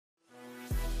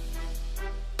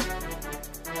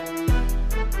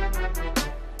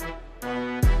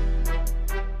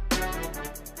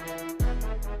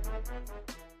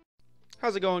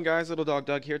How's it going, guys? Little Dog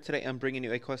Doug here. Today I'm bringing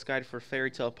you a quest guide for Fairy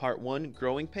Tale Part 1,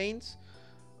 Growing Pains.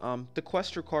 The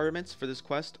quest requirements for this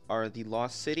quest are the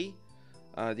Lost City,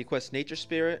 the quest Nature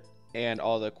Spirit, and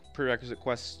all the prerequisite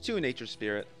quests to Nature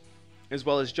Spirit, as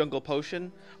well as Jungle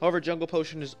Potion. However, Jungle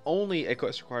Potion is only a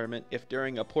quest requirement if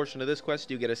during a portion of this quest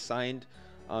you get assigned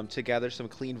to gather some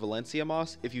Clean Valencia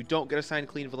Moss. If you don't get assigned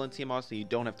Clean Valencia Moss, then you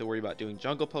don't have to worry about doing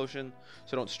Jungle Potion,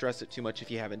 so don't stress it too much if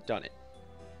you haven't done it.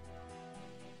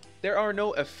 There are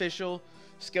no official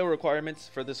skill requirements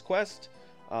for this quest.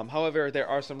 However, there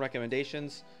are some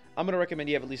recommendations. I'm going to recommend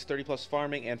you have at least 30 plus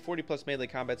farming and 40 plus melee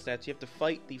combat stats. You have to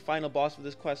fight the final boss of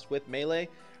this quest with melee,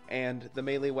 and the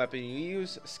melee weapon you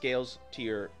use scales to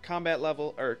your combat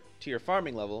level, or to your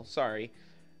farming level, sorry.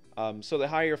 So the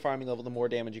higher your farming level, the more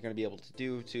damage you're going to be able to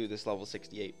do to this level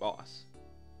 68 boss.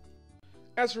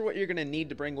 As for what you're going to need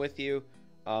to bring with you,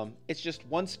 it's just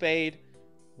one spade,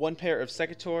 one pair of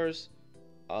Secataurs,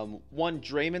 one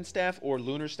Draymond staff or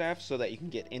lunar staff so that you can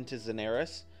get into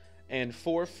Zenaris, and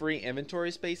 4 free inventory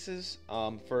spaces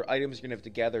for items you're going to have to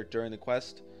gather during the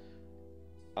quest.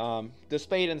 The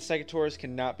spade and the Secataurs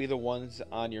cannot be the ones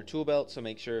on your tool belt, so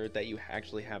make sure that you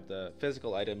actually have the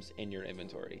physical items in your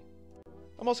inventory.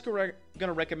 I'm also going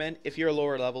to recommend, if you're a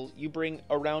lower level, you bring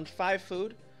around 5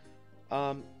 food.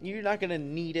 You're not going to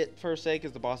need it per se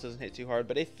because the boss doesn't hit too hard,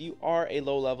 but if you are a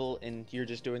low level and you're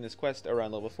just doing this quest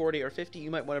around level 40 or 50,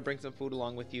 you might want to bring some food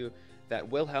along with you. That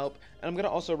will help. And I'm going to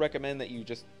also recommend that you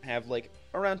just have like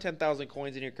around 10,000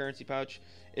 coins in your currency pouch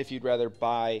if you'd rather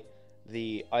buy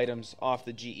the items off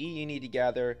the GE you need to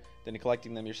gather than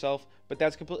collecting them yourself, but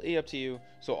that's completely up to you.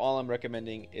 So all I'm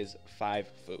recommending is 5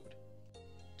 food.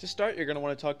 To start, you're going to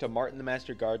want to talk to Martin the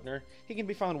Master Gardener. He can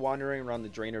be found wandering around the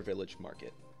Drainer Village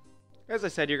Market. As I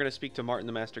said, you're going to speak to Martin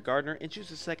the Master Gardener and choose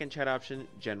the second chat option,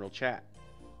 General Chat.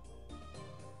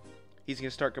 He's going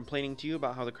to start complaining to you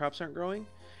about how the crops aren't growing,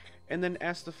 and then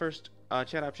ask the first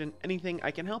chat option, anything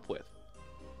I can help with.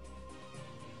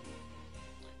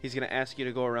 He's going to ask you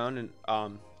to go around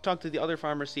and talk to the other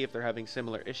farmers, see if they're having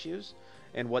similar issues,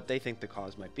 and what they think the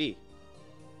cause might be.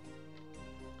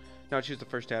 Now choose the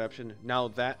first chat option, now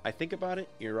that I think about it,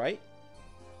 you're right.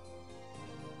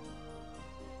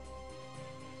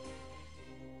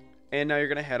 And now you're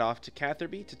going to head off to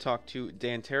Catherby to talk to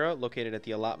Dantera, located at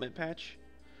the allotment patch,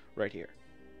 right here.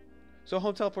 So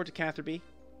home teleport to Catherby.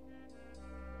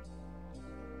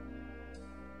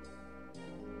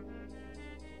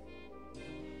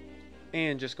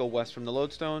 And just go west from the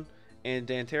lodestone, and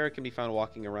Dantera can be found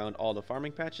walking around all the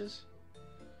farming patches.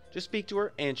 Just speak to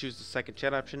her and choose the second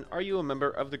chat option, are you a member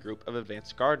of the group of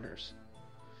advanced gardeners?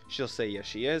 She'll say yes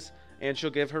she is, and she'll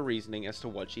give her reasoning as to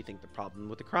what she thinks the problem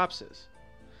with the crops is.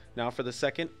 Now for the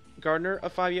second gardener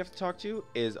of 5 you have to talk to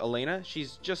is Elena.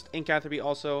 She's just in Catherby,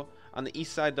 also on the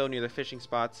east side though, near the fishing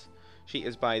spots. She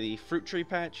is by the fruit tree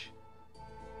patch.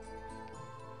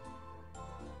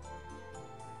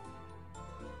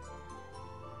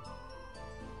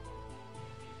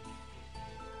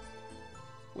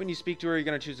 When you speak to her, you're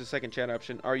going to choose the second chat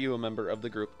option, are you a member of the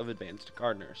group of advanced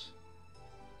gardeners?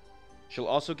 She'll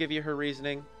also give you her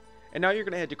reasoning. And now you're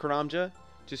going to head to Karamja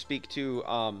to speak to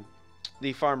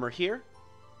the farmer here.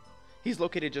 He's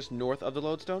located just north of the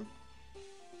lodestone.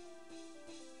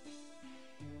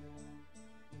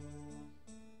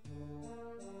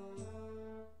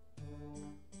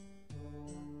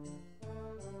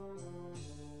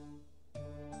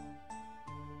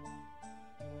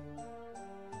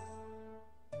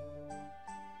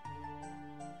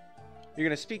 You're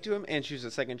going to speak to him and choose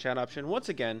the second chat option. Once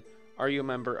again, are you a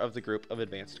member of the group of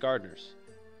advanced gardeners?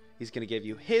 He's going to give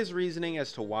you his reasoning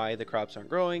as to why the crops aren't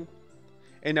growing.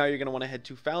 And now you're going to want to head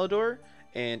to Falador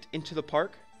and into the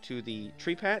park to the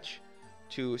tree patch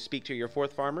to speak to your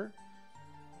 4th farmer.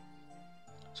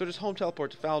 So just home teleport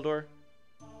to Falador.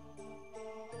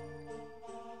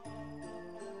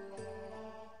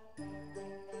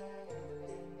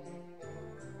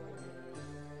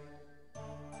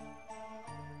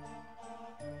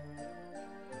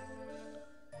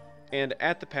 And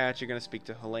at the patch, you're going to speak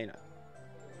to Helena.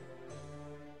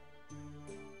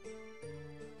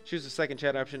 Choose the second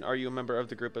chat option, are you a member of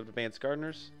the group of advanced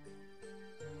gardeners?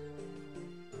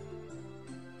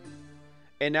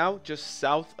 And now, just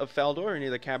south of Falador, near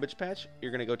the cabbage patch,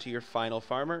 you're going to go to your final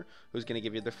farmer, who's going to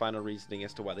give you the final reasoning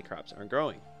as to why the crops aren't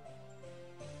growing.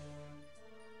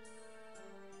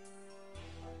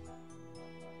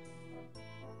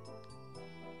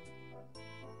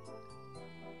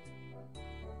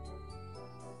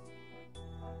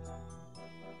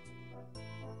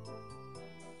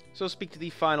 So speak to the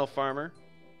final farmer.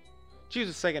 Choose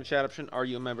the second chat option, are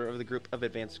you a member of the group of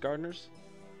advanced gardeners?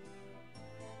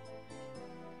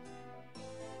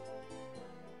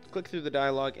 click through the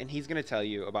dialogue, and he's going to tell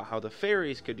you about how the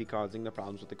fairies could be causing the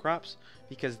problems with the crops,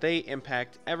 because they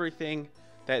impact everything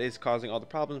that is causing all the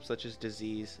problems, such as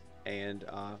disease and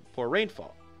poor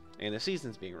rainfall, and the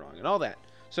seasons being wrong, and all that.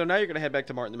 So now you're going to head back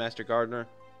to Martin the Master Gardener.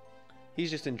 He's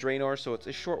just in Draenor, so it's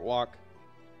a short walk.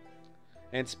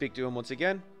 And speak to him once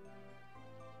again.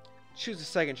 Choose the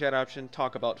second chat option,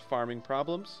 talk about farming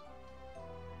problems.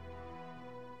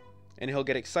 And he'll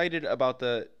get excited about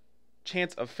the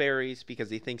chance of fairies because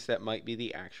he thinks that might be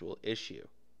the actual issue.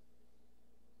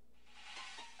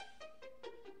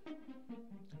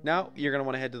 Now, you're going to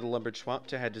want to head to the Lumberge Swamp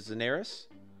to head to Daenerys.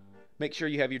 Make sure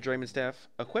you have your Draymond Staff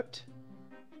equipped.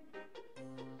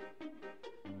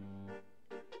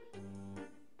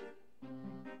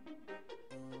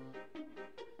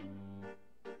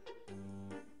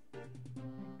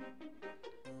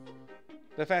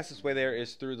 The fastest way there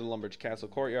is through the Lumberge Castle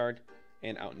courtyard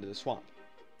and out into the swamp.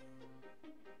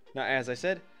 Now, as I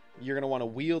said, you're going to want to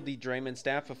wield the Draymond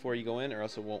Staff before you go in, or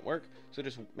else it won't work. So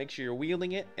just make sure you're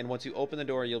wielding it, and once you open the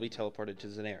door, you'll be teleported to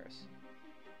Daenerys.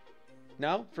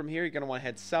 Now, from here, you're going to want to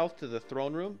head south to the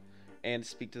throne room and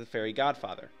speak to the Fairy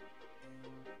Godfather.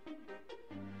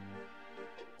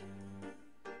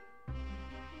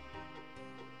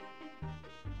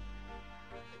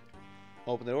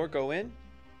 Open the door, go in,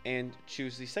 and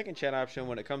choose the second chat option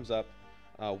when it comes up,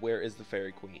 where is the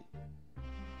Fairy Queen?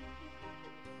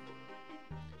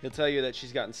 He'll tell you that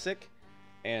she's gotten sick,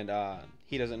 and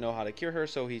he doesn't know how to cure her,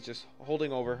 so he's just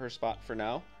holding over her spot for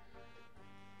now.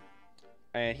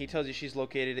 And he tells you she's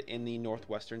located in the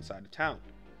northwestern side of town.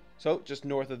 So, just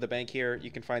north of the bank here, you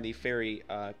can find the Fairy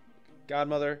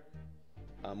Godmother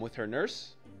with her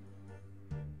nurse.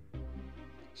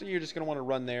 So you're just going to want to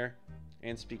run there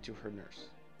and speak to her nurse.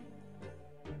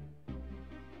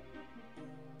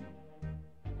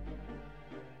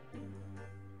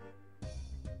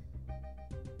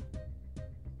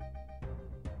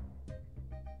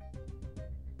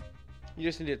 You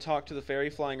just need to talk to the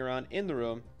fairy flying around in the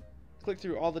room. Click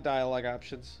through all the dialogue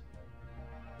options.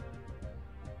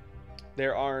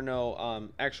 There are no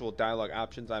actual dialogue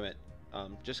options.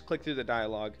 Just click through the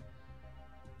dialogue,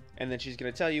 and then she's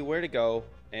going to tell you where to go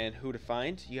and who to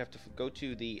find. You have to go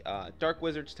to the Dark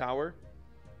Wizard's Tower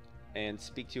and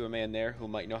speak to a man there who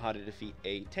might know how to defeat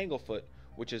a Tanglefoot,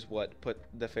 which is what put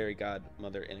the Fairy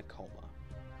Godmother in a coma.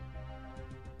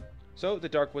 So the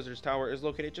Dark Wizard's Tower is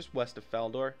located just west of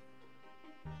Faldor.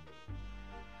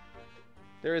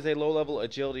 There is a low-level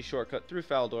agility shortcut through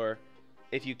Faldor.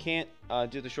 If you can't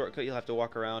do the shortcut, you'll have to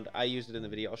walk around. I used it in the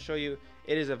video. I'll show you.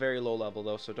 It is a very low level,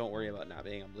 though, so don't worry about not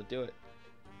being able to do it.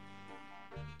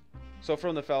 So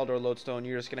from the Faldor Lodestone,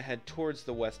 you're just going to head towards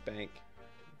the west bank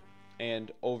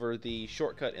and over the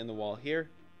shortcut in the wall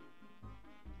here,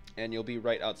 and you'll be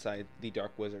right outside the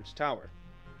Dark Wizard's Tower.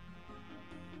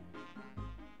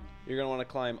 You're going to want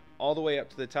to climb all the way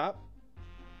up to the top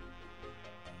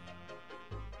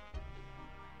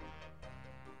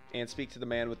and speak to the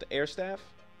man with the air staff.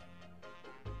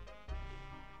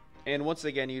 And once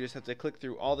again, you just have to click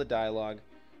through all the dialogue.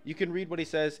 You can read what he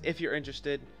says if you're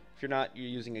interested. If you're not, you're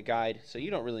using a guide, so you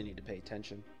don't really need to pay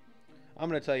attention. I'm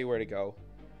going to tell you where to go.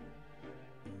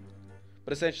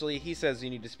 But essentially, he says you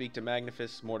need to speak to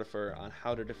Magnificus Mortifer on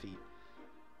how to defeat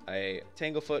a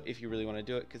Tanglefoot if you really want to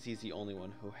do it, because he's the only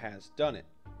one who has done it.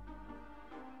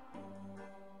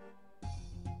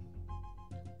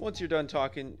 Once you're done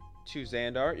talking to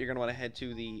Xandar, you're going to want to head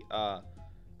to the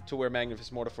to where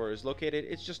Magnificus Mortifer is located.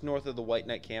 It's just north of the White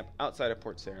Knight camp outside of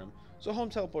Port Sarim. So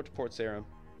home teleport to Port Sarim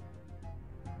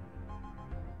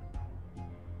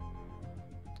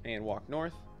and walk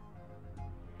north.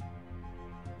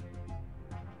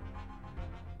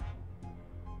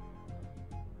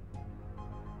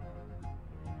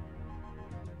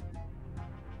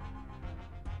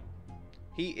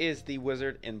 He is the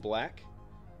wizard in black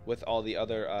with all the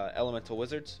other elemental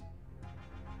wizards.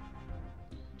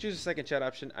 Choose the second chat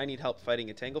option. I need help fighting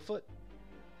a Tanglefoot.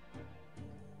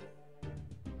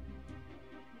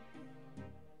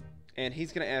 And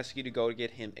he's going to ask you to go to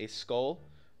get him a skull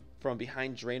from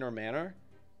behind Draenor Manor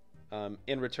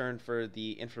in return for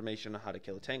the information on how to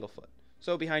kill a Tanglefoot.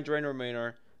 So behind Draenor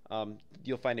Manor,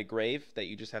 you'll find a grave that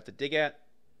you just have to dig at.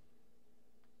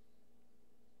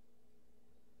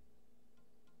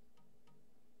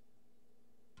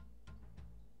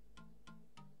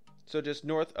 So just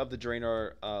north of the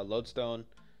Draenor Lodestone,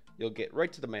 you'll get right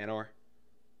to the Manor.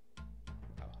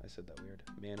 Oh, I said that weird.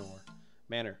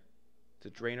 Manor. The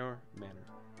Draenor Manor.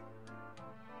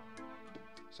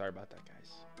 Sorry about that,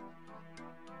 guys.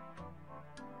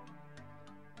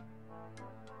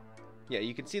 Yeah,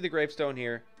 you can see the gravestone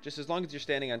here. Just as long as you're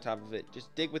standing on top of it,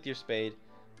 just dig with your spade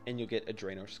and you'll get a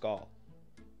Draenor skull.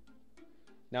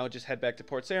 Now just head back to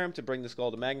Port Sarim to bring the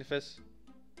skull to Magnifus.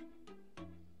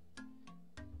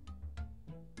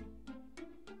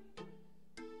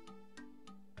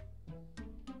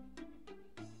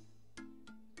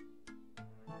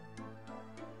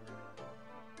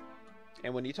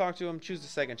 And when you talk to him, choose the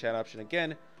second chat option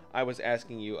again. I was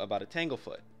asking you about a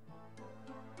Tanglefoot.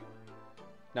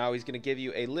 Now he's going to give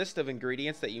you a list of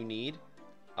ingredients that you need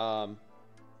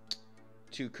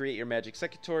to create your magic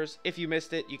Secataurs. If you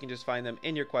missed it, you can just find them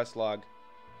in your quest log.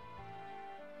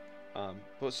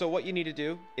 So what you need to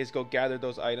do is go gather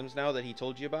those items now that he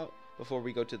told you about before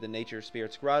we go to the Nature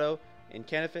Spirits Grotto in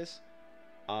Canifis.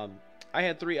 I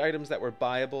had 3 items that were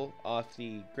buyable off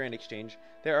the Grand Exchange.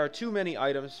 There are too many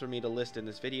items for me to list in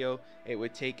this video. It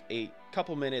would take a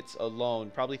couple minutes alone,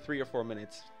 probably 3 or 4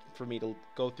 minutes, for me to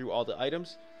go through all the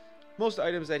items. Most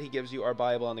items that he gives you are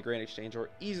buyable on the Grand Exchange or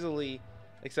easily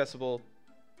accessible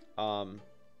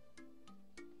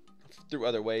through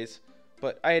other ways.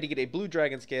 But I had to get a blue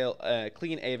dragon scale, a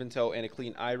clean Aventoe, and a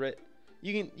clean Irit.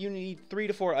 You need 3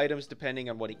 to 4 items depending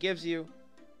on what he gives you.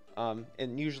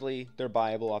 And usually they're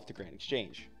buyable off the Grand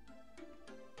Exchange.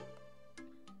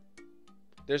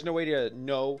 There's no way to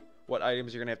know what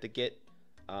items you're going to have to get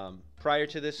prior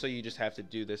to this, so you just have to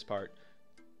do this part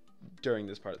during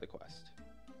this part of the quest.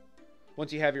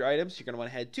 Once you have your items, you're going to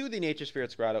want to head to the Nature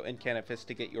Spirits Grotto in Canifis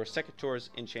to get your Secataurs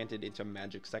enchanted into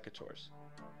Magic Secataurs.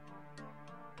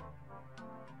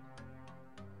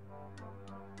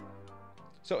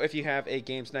 So if you have a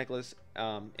Games Necklace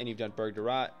and you've done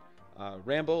Bergdarat,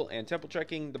 Ramble, and Temple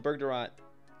Trekking, the Bergdarat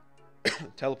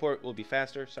teleport will be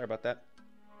faster. Sorry about that.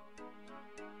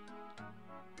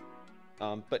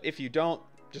 But if you don't,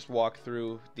 just walk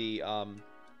through the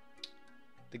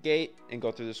gate and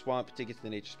go through the swamp to get to the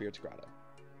Nature Spirits Grotto.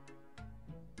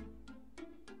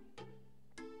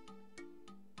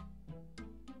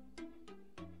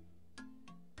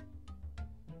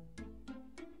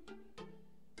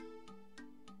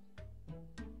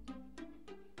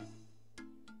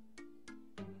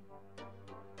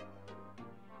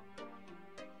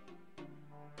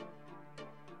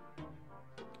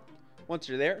 Once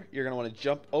you're there, you're going to want to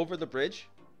jump over the bridge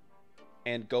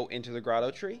and go into the grotto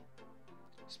tree.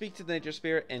 Speak to the Nature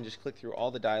Spirit and just click through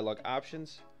all the dialogue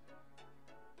options.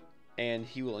 And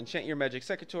he will enchant your magic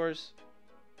Secataurs.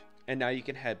 And now you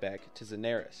can head back to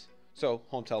Zenaris. So,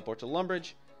 home teleport to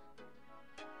Lumbridge.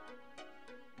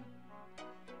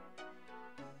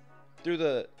 Through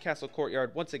the castle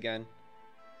courtyard once again.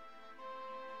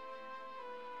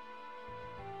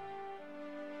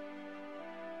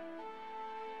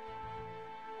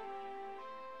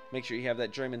 Make sure you have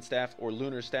that Draymond Staff or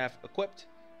Lunar Staff equipped,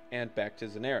 and back to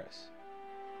Zenaris.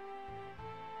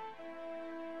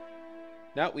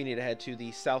 Now we need to head to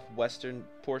the southwestern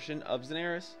portion of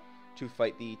Zenaris to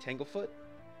fight the Tanglefoot.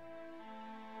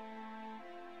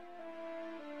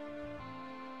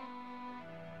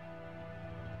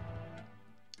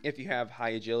 If you have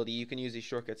high agility, you can use these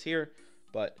shortcuts here,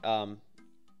 but I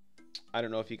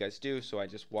don't know if you guys do, so I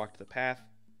just walked the path.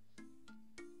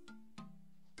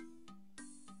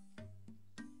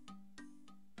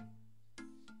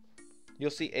 You'll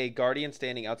see a guardian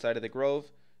standing outside of the grove.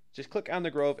 Just click on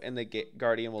the grove and the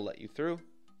guardian will let you through.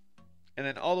 And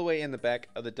then all the way in the back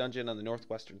of the dungeon on the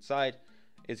northwestern side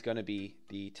is going to be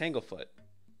the Tanglefoot.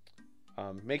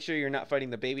 Make sure you're not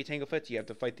fighting the baby Tanglefoots. You have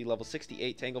to fight the level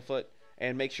 68 Tanglefoot,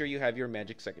 and make sure you have your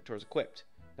magic Secataurs equipped.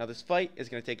 Now this fight is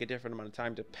going to take a different amount of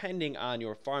time depending on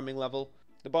your farming level.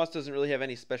 The boss doesn't really have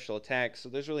any special attacks, so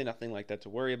there's really nothing like that to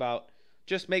worry about.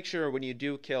 Just make sure when you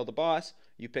do kill the boss,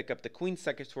 you pick up the Queen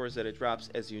Secataurs that it drops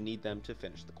as you need them to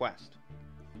finish the quest.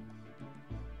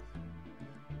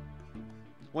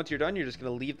 Once you're done, you're just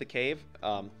going to leave the cave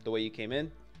the way you came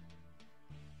in.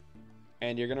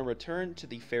 And you're going to return to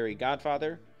the Fairy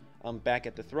Godfather back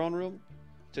at the throne room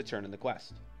to turn in the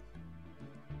quest.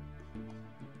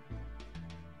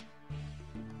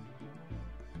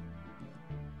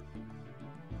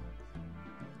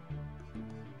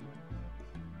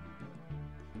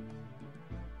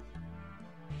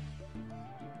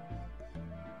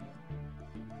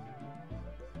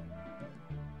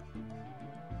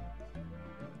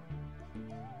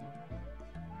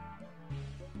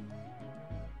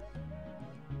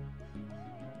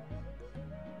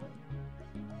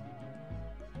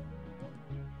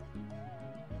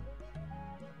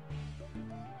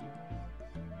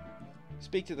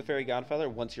 Speak to the Fairy Godfather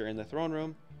once you're in the throne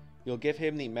room. You'll give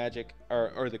him the magic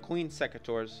or the Queen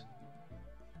Secataurs,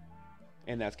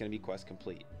 and that's going to be quest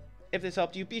complete. If this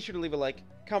helped you, be sure to leave a like,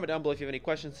 comment down below if you have any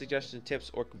questions, suggestions,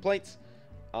 tips, or complaints.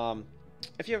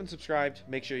 If you haven't subscribed,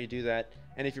 make sure you do that.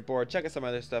 And if you're bored, check out some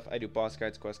other stuff. I do boss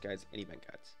guides, quest guides, and event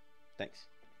guides. Thanks.